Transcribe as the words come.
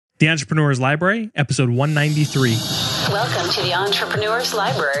The Entrepreneur's Library, episode 193. Welcome to the Entrepreneur's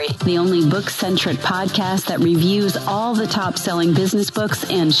Library, the only book-centric podcast that reviews all the top-selling business books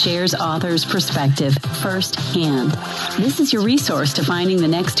and shares authors' perspective firsthand. This is your resource to finding the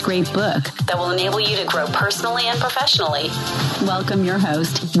next great book that will enable you to grow personally and professionally. Welcome your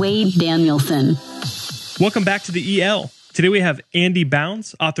host, Wade Danielson. Welcome back to the EL. Today we have Andy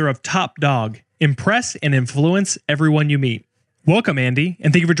Bounds, author of Top Dog, Impress and Influence Everyone You Meet. Welcome, Andy,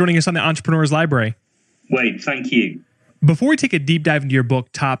 and thank you for joining us on the Entrepreneur's Library. Wade, thank you. Before we take a deep dive into your book,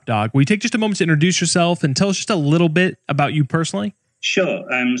 Top Dog, will you take just a moment to introduce yourself and tell us just a little bit about you personally? Sure.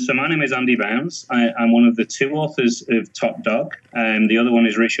 So my name is Andy Bounds. I'm one of the two authors of Top Dog. The other one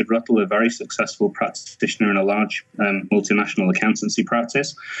is Richard Ruttle, a very successful practitioner in a large multinational accountancy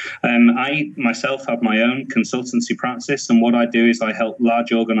practice. I myself have my own consultancy practice, and what I do is I help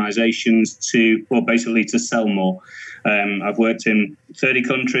large organizations to sell more. I've worked in 30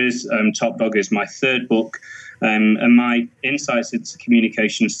 countries. Top Dog is my third book. And my insights into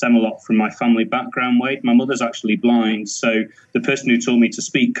communication stem a lot from my family background, Wade. My mother's actually blind, so the person who taught me to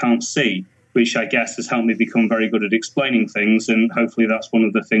speak can't see, which I guess has helped me become very good at explaining things. And hopefully that's one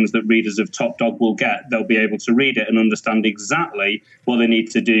of the things that readers of Top Dog will get. They'll be able to read it and understand exactly what they need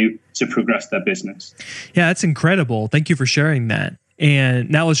to do to progress their business. Yeah, that's incredible. Thank you for sharing that. And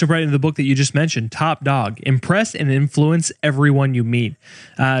now let's jump right into the book that you just mentioned, Top Dog, Impress and Influence Everyone You Meet,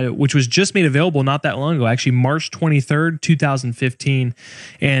 which was just made available not that long ago, actually March 23rd, 2015.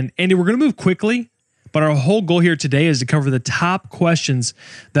 And Andy, we're going to move quickly, but our whole goal here today is to cover the top questions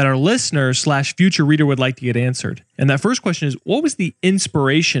that our listener/future reader would like to get answered. And that first question is, what was the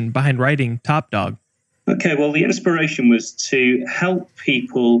inspiration behind writing Top Dog? Okay, well, the inspiration was to help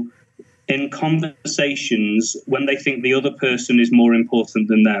people in conversations when they think the other person is more important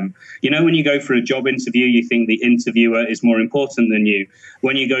than them. You know, when you go for a job interview, you think the interviewer is more important than you.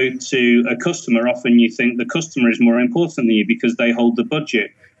 When you go to a customer, often you think the customer is more important than you because they hold the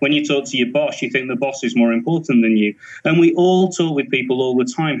budget. When you talk to your boss, you think the boss is more important than you. And we all talk with people all the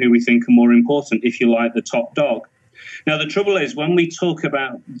time who we think are more important, if you like, the top dog. Now, the trouble is when we talk with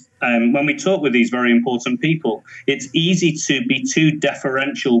these very important people, it's easy to be too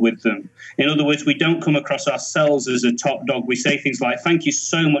deferential with them. In other words, we don't come across ourselves as a top dog. We say things like, thank you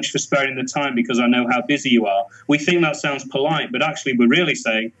so much for sparing the time because I know how busy you are. We think that sounds polite, but actually we're really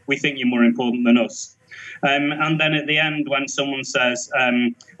saying we think you're more important than us. And then at the end, when someone says,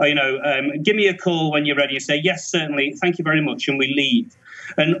 give me a call when you're ready, you say, yes, certainly, thank you very much, and we leave.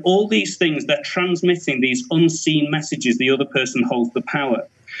 And all these things, they're transmitting these unseen messages. The other person holds the power.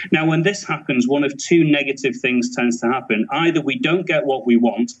 Now, when this happens, one of two negative things tends to happen. Either we don't get what we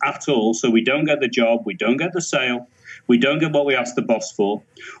want at all, so we don't get the job, we don't get the sale, we don't get what we asked the boss for,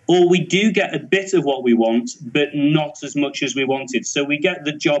 or we do get a bit of what we want, but not as much as we wanted. So we get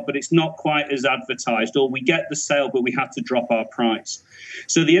the job, but it's not quite as advertised, or we get the sale, but we have to drop our price.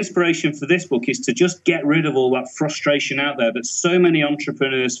 So the inspiration for this book is to just get rid of all that frustration out there that so many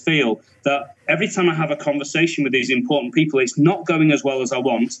entrepreneurs feel, that every time I have a conversation with these important people, it's not going as well as I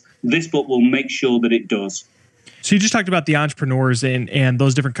want. This book will make sure that it does. So you just talked about the entrepreneurs and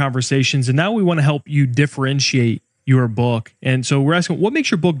those different conversations, and now we want to help you differentiate your book. And so we're asking, what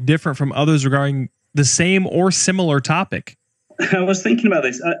makes your book different from others regarding the same or similar topic? I was thinking about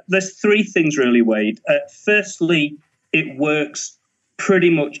this. There's three things really, Wade. Firstly, it works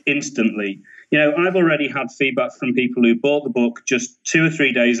pretty much instantly. You know, I've already had feedback from people who bought the book just 2 or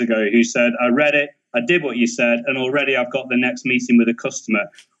 3 days ago who said, I read it, I did what you said, and already I've got the next meeting with a customer.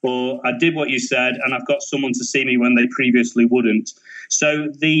 Or I did what you said, and I've got someone to see me when they previously wouldn't. So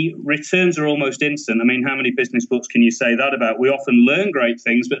the returns are almost instant. I mean, how many business books can you say that about? We often learn great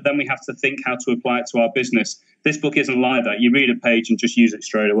things, but then we have to think how to apply it to our business. This book isn't like that. You read a page and just use it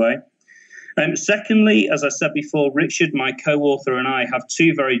straight away. Secondly, as I said before, Richard, my co-author, and I have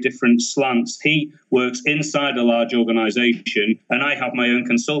two very different slants. He works inside a large organization, and I have my own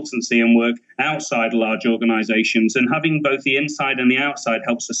consultancy and work outside large organizations. And having both the inside and the outside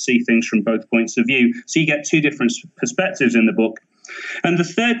helps us see things from both points of view. So you get two different perspectives in the book. And the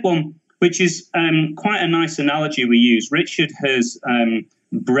third one, which is quite a nice analogy we use, Richard has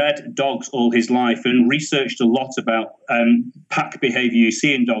bred dogs all his life and researched a lot about pack behavior you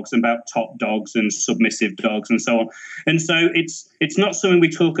see in dogs, and about top dogs and submissive dogs and so on. And so it's not something we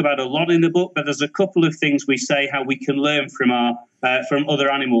talk about a lot in the book, but there's a couple of things we say how we can learn from other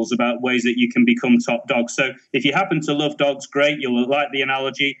animals about ways that you can become top dogs. So if you happen to love dogs, great, you'll like the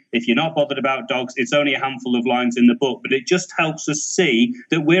analogy. If you're not bothered about dogs, it's only a handful of lines in the book, but it just helps us see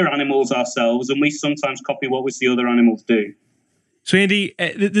that we're animals ourselves and we sometimes copy what we see other animals do. So Andy,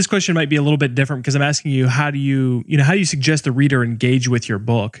 this question might be a little bit different because I'm asking you, how do you suggest the reader engage with your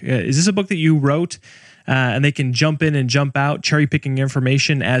book? Is this a book that you wrote and they can jump in and jump out, cherry picking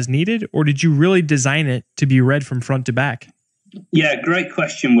information as needed? Or did you really design it to be read from front to back? Yeah, great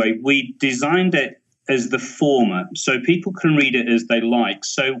question, Wade. We designed it as the former, so people can read it as they like.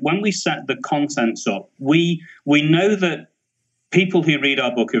 So when we set the contents up, we know that people who read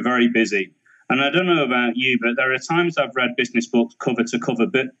our book are very busy. And I don't know about you, but there are times I've read business books cover to cover,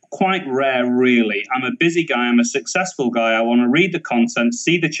 but quite rare, really. I'm a busy guy. I'm a successful guy. I want to read the content,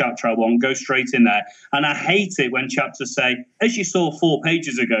 see the chapter I want, go straight in there. And I hate it when chapters say, as you saw 4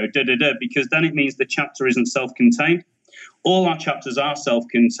 pages ago, because then it means the chapter isn't self-contained. All our chapters are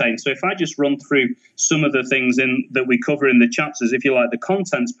self-contained. So if I just run through some of the things that we cover in the chapters, if you like, the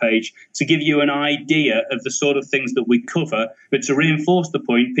contents page, to give you an idea of the sort of things that we cover, but to reinforce the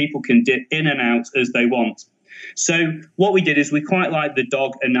point, people can dip in and out as they want. So what we did is we quite like the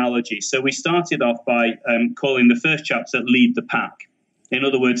dog analogy. So we started off by calling the first chapter Lead the Pack. In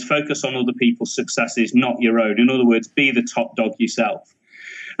other words, focus on other people's successes, not your own. In other words, be the top dog yourself.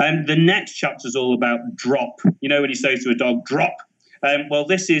 The next chapter is all about drop. You know, when you say to a dog, drop. Well,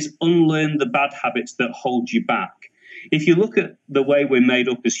 this is unlearn the bad habits that hold you back. If you look at the way we're made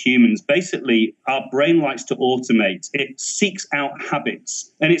up as humans, basically our brain likes to automate. It seeks out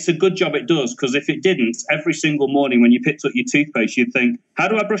habits. And it's a good job it does, because if it didn't, every single morning when you picked up your toothpaste, you'd think, how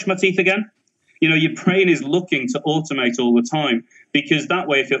do I brush my teeth again? You know, your brain is looking to automate all the time, because that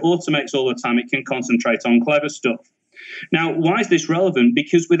way, if it automates all the time, it can concentrate on clever stuff. Now, why is this relevant?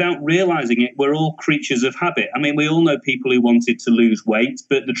 Because without realizing it, we're all creatures of habit. I mean, we all know people who wanted to lose weight,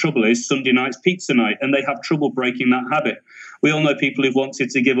 but the trouble is Sunday night's pizza night, and they have trouble breaking that habit. We all know people who've wanted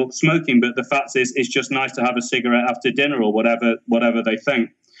to give up smoking, but the fact is it's just nice to have a cigarette after dinner or whatever they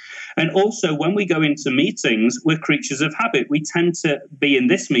think. And also, when we go into meetings, we're creatures of habit. We tend to be in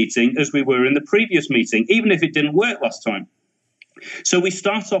this meeting as we were in the previous meeting, even if it didn't work last time. So we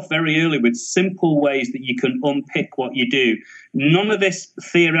start off very early with simple ways that you can unpick what you do. None of this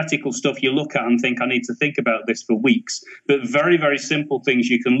theoretical stuff you look at and think, I need to think about this for weeks, but very, very simple things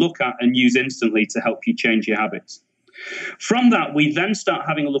you can look at and use instantly to help you change your habits. From that, we then start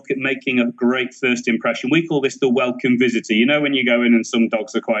having a look at making a great first impression. We call this the welcome visitor. You know, when you go in and some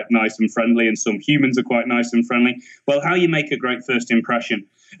dogs are quite nice and friendly and some humans are quite nice and friendly. Well, how you make a great first impression.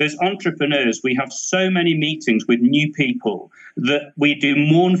 As entrepreneurs, we have so many meetings with new people that we do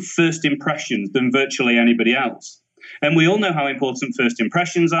more first impressions than virtually anybody else. And we all know how important first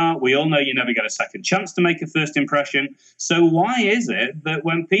impressions are. We all know you never get a second chance to make a first impression. So why is it that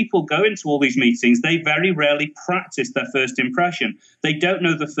when people go into all these meetings, they very rarely practice their first impression? They don't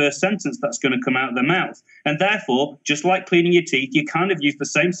know the first sentence that's going to come out of their mouth. And therefore, just like cleaning your teeth, you kind of use the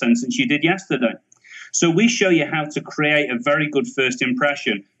same sentence you did yesterday. So we show you how to create a very good first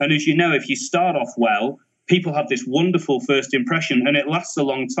impression. And as you know, if you start off well, people have this wonderful first impression and it lasts a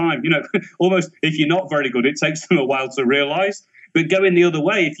long time. You know, almost if you're not very good, it takes them a while to realize. But going the other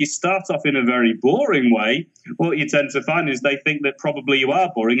way, if you start off in a very boring way, what you tend to find is they think that probably you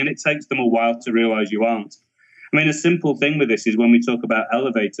are boring and it takes them a while to realize you aren't. I mean, a simple thing with this is when we talk about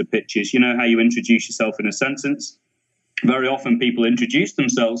elevator pitches, you know how you introduce yourself in a sentence? Very often people introduce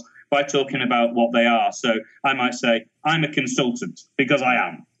themselves by talking about what they are. So I might say, I'm a consultant, because I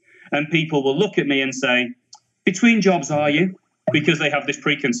am. And people will look at me and say, between jobs, are you? Because they have this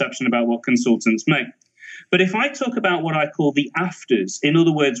preconception about what consultants make. But if I talk about what I call the afters, in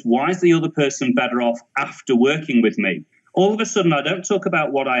other words, why is the other person better off after working with me? All of a sudden, I don't talk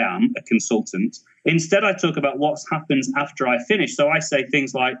about what I am, a consultant. Instead, I talk about what happens after I finish. So I say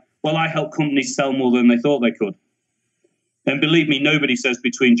things like, well, I help companies sell more than they thought they could. And believe me, nobody says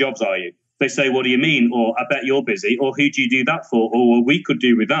between jobs, are you? They say, what do you mean? Or I bet you're busy. Or who do you do that for? Or well, we could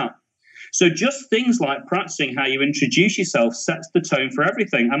do with that. So just things like practicing how you introduce yourself sets the tone for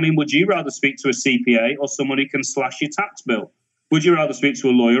everything. I mean, would you rather speak to a CPA or someone who can slash your tax bill? Would you rather speak to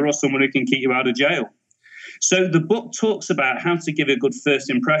a lawyer or someone who can keep you out of jail? So the book talks about how to give a good first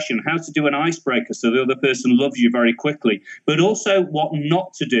impression, how to do an icebreaker so the other person loves you very quickly, but also what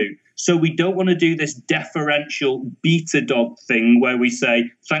not to do. So we don't want to do this deferential beta dog thing where we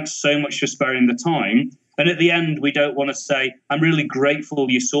say, thanks so much for sparing the time. And at the end, we don't want to say, I'm really grateful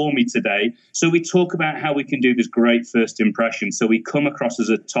you saw me today. So we talk about how we can do this great first impression. So we come across as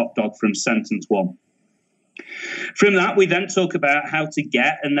a top dog from sentence one. From that, we then talk about how to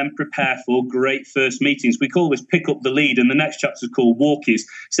get and then prepare for great first meetings. We call this pick up the lead, and the next chapter is called walkies.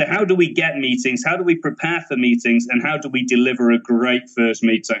 So how do we get meetings? How do we prepare for meetings? And how do we deliver a great first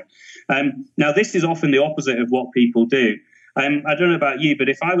meeting? Now, this is often the opposite of what people do. I don't know about you, but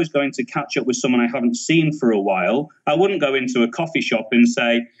if I was going to catch up with someone I haven't seen for a while, I wouldn't go into a coffee shop and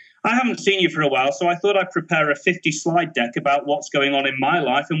say, I haven't seen you for a while, so I thought I'd prepare a 50-slide deck about what's going on in my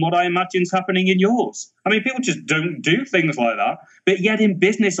life and what I imagine's happening in yours. I mean, people just don't do things like that, but yet in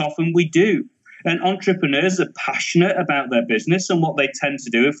business often we do. And entrepreneurs are passionate about their business, and what they tend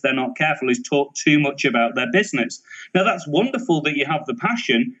to do if they're not careful is talk too much about their business. Now, that's wonderful that you have the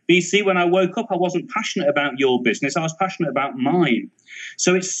passion, but you see, when I woke up, I wasn't passionate about your business, I was passionate about mine.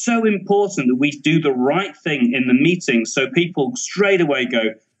 So it's so important that we do the right thing in the meeting so people straight away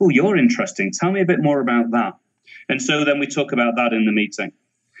go, oh, you're interesting, tell me a bit more about that. And so then we talk about that in the meeting.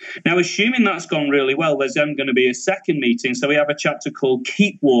 Now, assuming that's gone really well, there's then going to be a second meeting. So we have a chapter called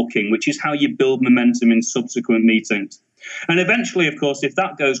Keep Walking, which is how you build momentum in subsequent meetings. And eventually, of course, if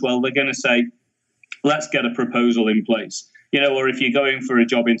that goes well, they're going to say, let's get a proposal in place. Or if you're going for a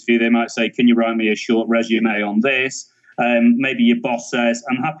job interview, they might say, can you write me a short resume on this? Maybe your boss says,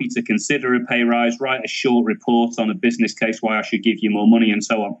 I'm happy to consider a pay rise, write a short report on a business case why I should give you more money, and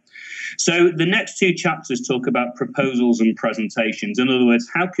so on. So the next two chapters talk about proposals and presentations. In other words,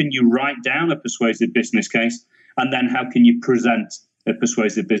 how can you write down a persuasive business case, and then how can you present a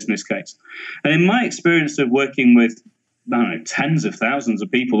persuasive business case? And in my experience of working with tens of thousands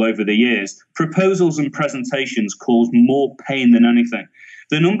of people over the years, proposals and presentations cause more pain than anything.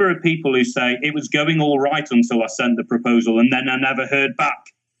 The number of people who say it was going all right until I sent the proposal and then I never heard back.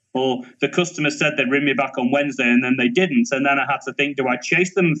 Or the customer said they'd ring me back on Wednesday and then they didn't. And then I had to think, do I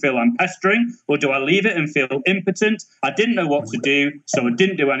chase them and feel I'm pestering? Or do I leave it and feel impotent? I didn't know what to do, so I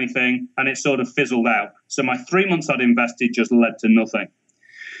didn't do anything, and it sort of fizzled out. So my 3 months I'd invested just led to nothing.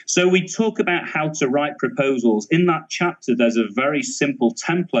 So we talk about how to write proposals. In that chapter, there's a very simple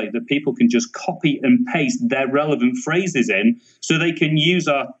template that people can just copy and paste their relevant phrases in so they can use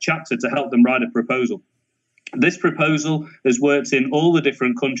our chapter to help them write a proposal. This proposal has worked in all the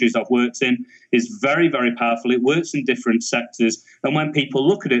different countries I've worked in, is very, very powerful. It works in different sectors. And when people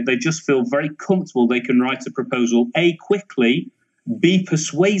look at it, they just feel very comfortable. They can write a proposal, A, quickly, B,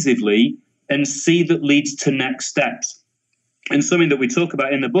 persuasively, and C, that leads to next steps. And something that we talk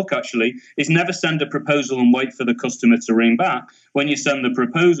about in the book, actually, is never send a proposal and wait for the customer to ring back. When you send the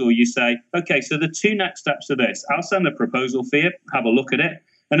proposal, you say, okay, so the two next steps are this. I'll send a proposal for you, have a look at it.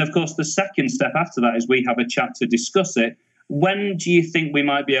 And of course, the second step after that is we have a chat to discuss it. When do you think we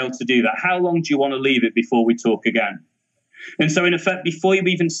might be able to do that? How long do you want to leave it before we talk again? And so in effect, before you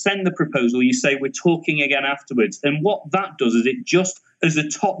even send the proposal, you say, we're talking again afterwards. And what that does is it just, as a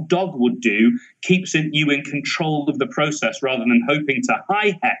top dog would do, keeps you in control of the process rather than hoping to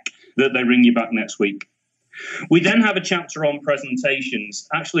high heck that they ring you back next week. We then have a chapter on presentations.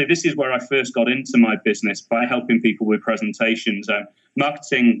 Actually, this is where I first got into my business, by helping people with presentations.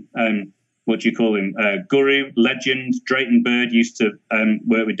 Marketing, guru, legend, Drayton Bird used to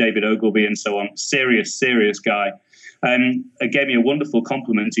work with David Ogilvy and so on. Serious guy. Gave me a wonderful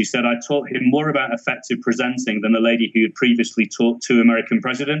compliment. He said, I taught him more about effective presenting than a lady who had previously taught 2 American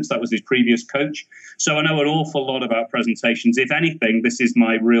presidents. That was his previous coach. So I know an awful lot about presentations. If anything, this is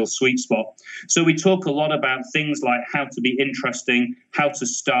my real sweet spot. So we talk a lot about things like how to be interesting, how to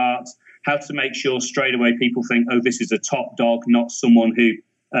start, how to make sure straight away people think, oh, this is a top dog, not someone who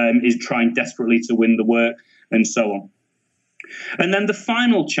is trying desperately to win the work, and so on. And then the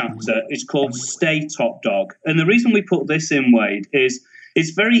final chapter is called Stay Top Dog. And the reason we put this in, Wade, is it's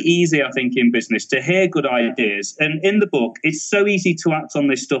very easy, I think, in business to hear good ideas. And in the book, it's so easy to act on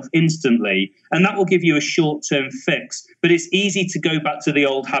this stuff instantly. And that will give you a short-term fix. But it's easy to go back to the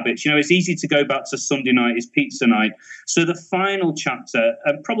old habits. It's easy to go back to Sunday night is pizza night. So the final chapter,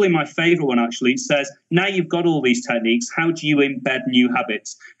 and probably my favorite one, actually, says, now you've got all these techniques, how do you embed new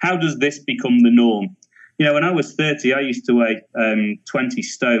habits? How does this become the norm? When I was 30, I used to weigh 20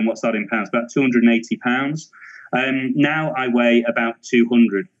 stone. What's that in pounds? About 280 pounds. Now I weigh about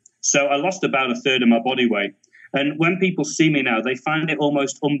 200. So I lost about a third of my body weight. And when people see me now, they find it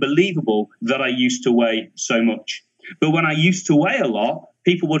almost unbelievable that I used to weigh so much. But when I used to weigh a lot,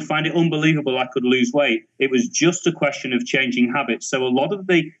 people would find it unbelievable I could lose weight. It was just a question of changing habits. So a lot of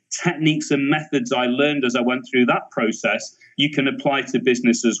the techniques and methods I learned as I went through that process, you can apply to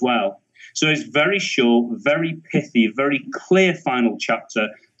business as well. So it's very short, very pithy, very clear final chapter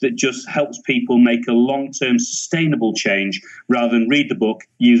that just helps people make a long-term sustainable change rather than read the book,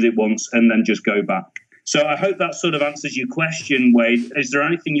 use it once, and then just go back. So I hope that sort of answers your question, Wade. Is there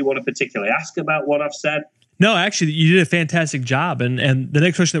anything you want to particularly ask about what I've said? No, actually, you did a fantastic job. And the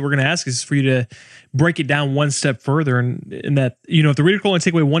next question that we're going to ask is for you to break it down one step further. And in that, if the reader can only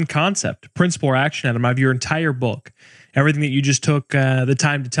take away one concept, principle, or action item out of your entire book, everything that you just took the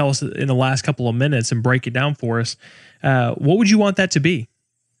time to tell us in the last couple of minutes and break it down for us, what would you want that to be?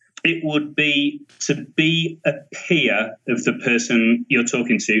 It would be to be a peer of the person you're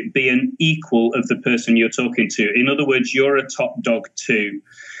talking to, be an equal of the person you're talking to. In other words, you're a top dog too.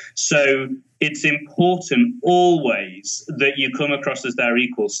 So it's important always that you come across as their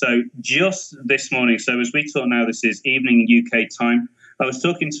equal. So just this morning, so as we talk now, this is evening UK time, I was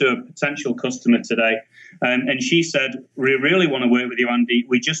talking to a potential customer today, and she said, we really want to work with you, Andy.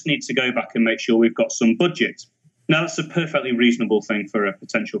 We just need to go back and make sure we've got some budget. Now, that's a perfectly reasonable thing for a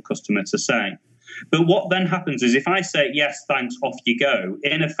potential customer to say. But what then happens is if I say, yes, thanks, off you go,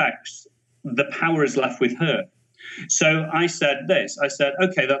 in effect, the power is left with her. So I said this. I said,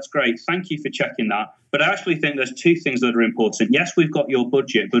 OK, that's great. Thank you for checking that. But I actually think there's two things that are important. Yes, we've got your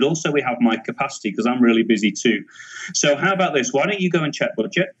budget, but also we have my capacity because I'm really busy too. So how about this? Why don't you go and check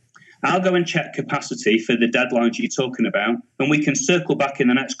budget? I'll go and check capacity for the deadlines you're talking about, and we can circle back in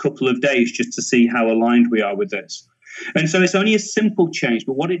the next couple of days just to see how aligned we are with this. And so it's only a simple change,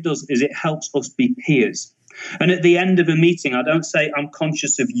 but what it does is it helps us be peers. And at the end of a meeting, I don't say I'm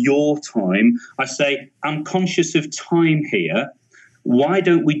conscious of your time. I say I'm conscious of time here. Why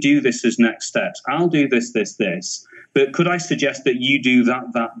don't we do this as next steps? I'll do this, but could I suggest that you do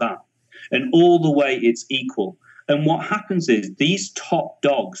that? And all the way it's equal. And what happens is these top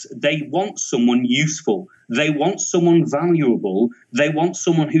dogs, they want someone useful. They want someone valuable. They want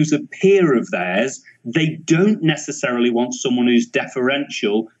someone who's a peer of theirs. They don't necessarily want someone who's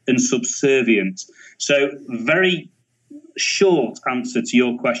deferential and subservient. So very short answer to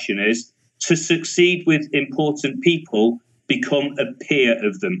your question is to succeed with important people, become a peer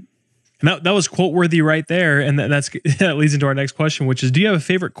of them. And that was quote worthy right there. And that leads into our next question, which is, do you have a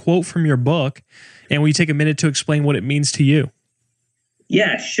favorite quote from your book? And will you take a minute to explain what it means to you?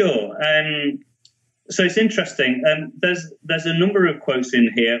 Yeah, sure. So it's interesting. There's a number of quotes in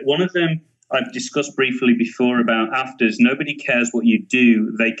here. One of them I've discussed briefly before about afters. Nobody cares what you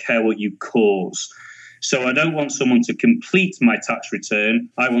do. They care what you cause. So I don't want someone to complete my tax return.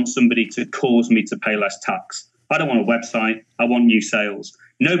 I want somebody to cause me to pay less tax. I don't want a website. I want new sales.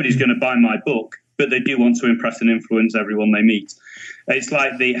 Nobody's going to buy my book, but they do want to impress and influence everyone they meet. It's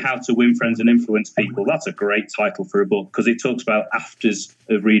like the How to Win Friends and Influence People. That's a great title for a book because it talks about afters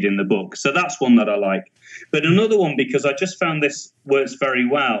of reading the book. So that's one that I like. But another one, because I just found this works very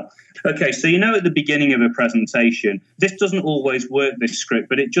well. Okay, so at the beginning of a presentation, this doesn't always work, this script,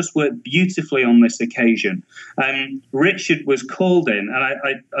 but it just worked beautifully on this occasion. Richard was called in, and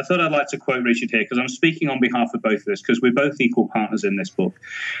I thought I'd like to quote Richard here because I'm speaking on behalf of both of us because we're both equal partners in this book.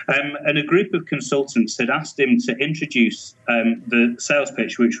 And a group of consultants had asked him to introduce the sales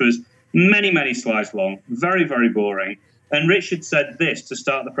pitch, which was many, many slides long, very, very boring. And Richard said this to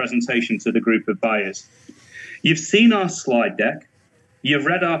start the presentation to the group of buyers. You've seen our slide deck. You've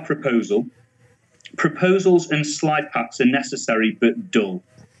read our proposal. Proposals and slide packs are necessary but dull.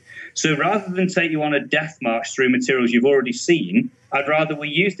 So rather than take you on a death march through materials you've already seen, I'd rather we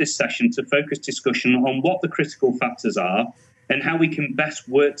use this session to focus discussion on what the critical factors are and how we can best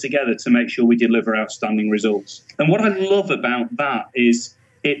work together to make sure we deliver outstanding results. And what I love about that is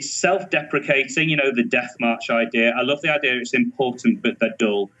it's self-deprecating, the death march idea. I love the idea it's important, but they're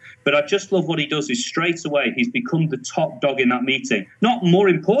dull. But I just love what he does is straight away, he's become the top dog in that meeting. Not more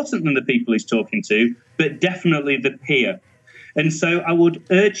important than the people he's talking to, but definitely the peer. And so I would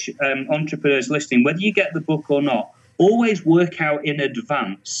urge entrepreneurs listening, whether you get the book or not, always work out in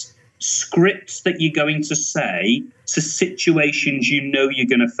advance scripts that you're going to say to situations you're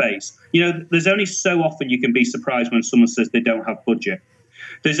going to face. There's only so often you can be surprised when someone says they don't have budget.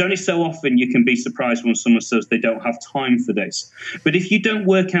 There's only so often you can be surprised when someone says they don't have time for this. But if you don't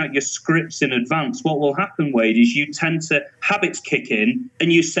work out your scripts in advance, what will happen, Wade, is you tend to habits kick in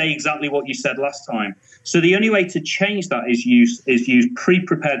and you say exactly what you said last time. So the only way to change that is use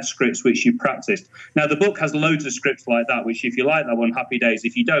pre-prepared scripts which you practiced. Now, the book has loads of scripts like that, which if you like that one, happy days.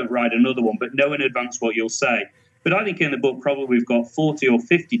 If you don't, write another one, but know in advance what you'll say. But I think in the book, probably we've got 40 or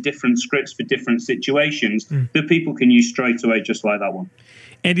 50 different scripts for different situations that people can use straight away, just like that one.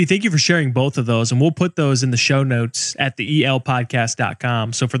 Andy, thank you for sharing both of those. And we'll put those in the show notes at the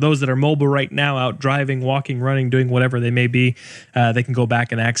elpodcast.com. So for those that are mobile right now, out driving, walking, running, doing whatever they may be, they can go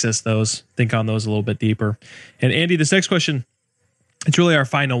back and access those, think on those a little bit deeper. And Andy, this next question It's really our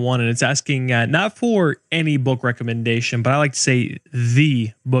final one, and it's asking not for any book recommendation, but I like to say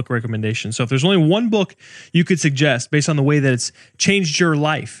the book recommendation. So if there's only one book you could suggest based on the way that it's changed your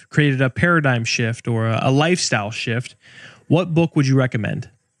life, created a paradigm shift or a lifestyle shift, what book would you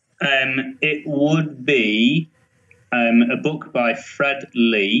recommend? It would be a book by Fred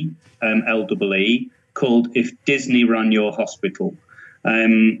Lee, LEE, called If Disney Ran Your Hospital.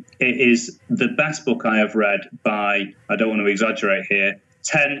 It is the best book I have read by, I don't want to exaggerate here,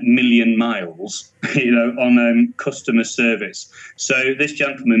 10 million miles, on customer service. So this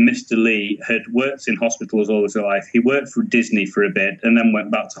gentleman, Mr. Lee, had worked in hospitals all his life. He worked for Disney for a bit and then went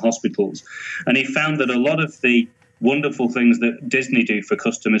back to hospitals. And he found that a lot of the wonderful things that Disney do for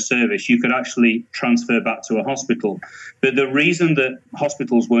customer service, you could actually transfer back to a hospital. But the reason that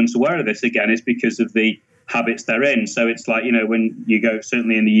hospitals weren't aware of this, again, is because of the habits they're in. So it's like, when you go,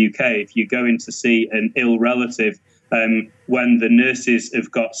 certainly in the UK, if you go in to see an ill relative, when the nurses have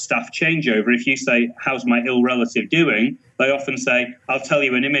got staff changeover, if you say, how's my ill relative doing? They often say, I'll tell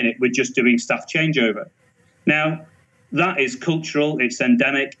you in a minute, we're just doing staff changeover. Now, that is cultural, it's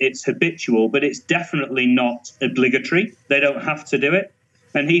endemic, it's habitual, but it's definitely not obligatory. They don't have to do it.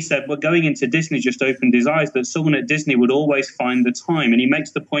 And he said, well, going into Disney just opened his eyes that someone at Disney would always find the time. And he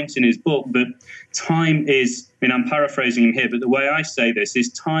makes the point in his book that time is, I'm paraphrasing him here, but the way I say this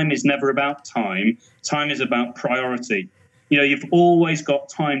is time is never about time. Time is about priority. You've always got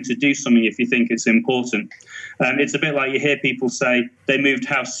time to do something if you think it's important. It's a bit like you hear people say they moved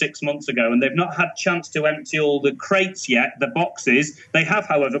house 6 months ago and they've not had chance to empty all the crates yet, the boxes. They have,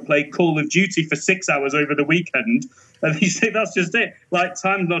 however, played Call of Duty for 6 hours over the weekend. And you say that's just it. Like,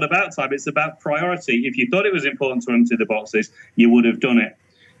 time's not about time. It's about priority. If you thought it was important to empty the boxes, you would have done it.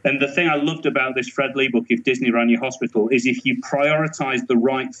 And the thing I loved about this Fred Lee book, If Disney Ran Your Hospital, is if you prioritize the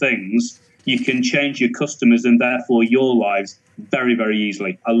right things, you can change your customers and therefore your lives very, very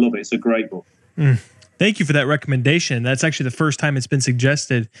easily. I love it. It's a great book. Thank you for that recommendation. That's actually the first time it's been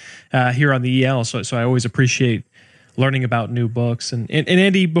suggested here on the EL. So I always appreciate learning about new books. And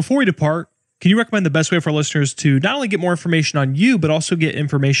Andy, before we depart, can you recommend the best way for our listeners to not only get more information on you, but also get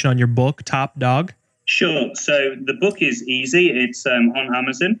information on your book, Top Dog? Sure. So the book is easy. It's on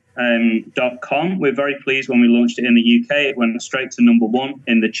Amazon.com. We're very pleased when we launched it in the UK. It went straight to number 1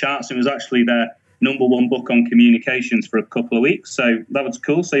 in the charts. It was actually their number 1 book on communications for a couple of weeks. So that was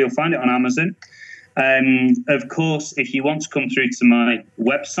cool. So you'll find it on Amazon. Of course, if you want to come through to my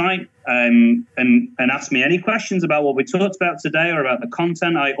website and ask me any questions about what we talked about today or about the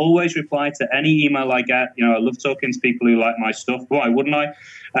content, I always reply to any email I get. I love talking to people who like my stuff. Why wouldn't I?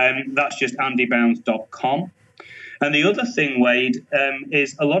 That's just andybounds.com. And the other thing, Wade,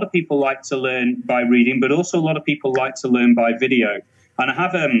 is a lot of people like to learn by reading, but also a lot of people like to learn by video. And I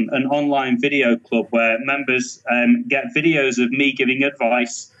have an online video club where members get videos of me giving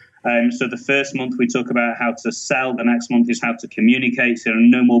advice. So the first month we talk about how to sell. The next month is how to communicate. So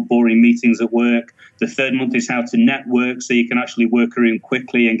no more boring meetings at work. The third month is how to network so you can actually work a room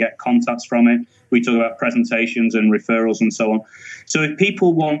quickly and get contacts from it. We talk about presentations and referrals and so on. So if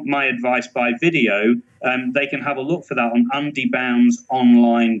people want my advice by video, they can have a look for that on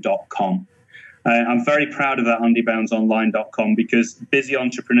andyboundsonline.com. I'm very proud of that andyboundsonline.com because busy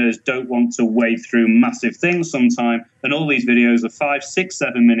entrepreneurs don't want to wade through massive things sometime. And all these videos are 5, 6,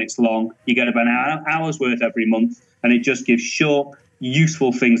 7 minutes long. You get about an hour's worth every month. And it just gives short,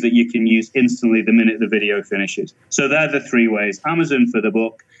 useful things that you can use instantly the minute the video finishes. So they're the 3 ways. Amazon for the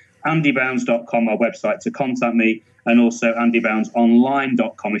book, andybounds.com, our website to contact me, and also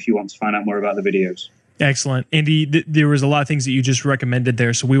andyboundsonline.com if you want to find out more about the videos. Excellent. Andy, there was a lot of things that you just recommended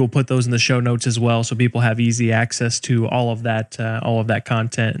there, so we will put those in the show notes as well so people have easy access to all of that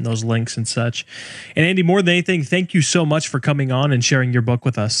content and those links and such. And Andy, more than anything, thank you so much for coming on and sharing your book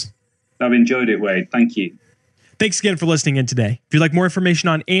with us. I've enjoyed it, Wade. Thank you. Thanks again for listening in today. If you'd like more information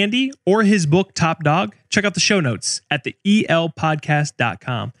on Andy or his book, Top Dog, check out the show notes at the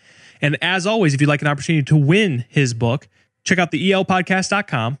elpodcast.com. And as always, if you'd like an opportunity to win his book, check out the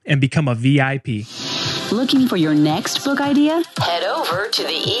elpodcast.com and become a VIP. Looking for your next book idea? Head over to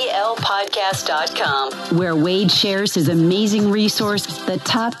the elpodcast.com, where Wade shares his amazing resource, the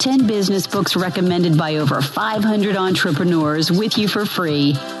top 10 business books recommended by over 500 entrepreneurs, with you for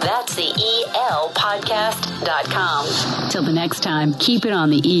free. That's the elpodcast.com. Till the next time, keep it on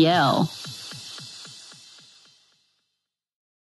the EL.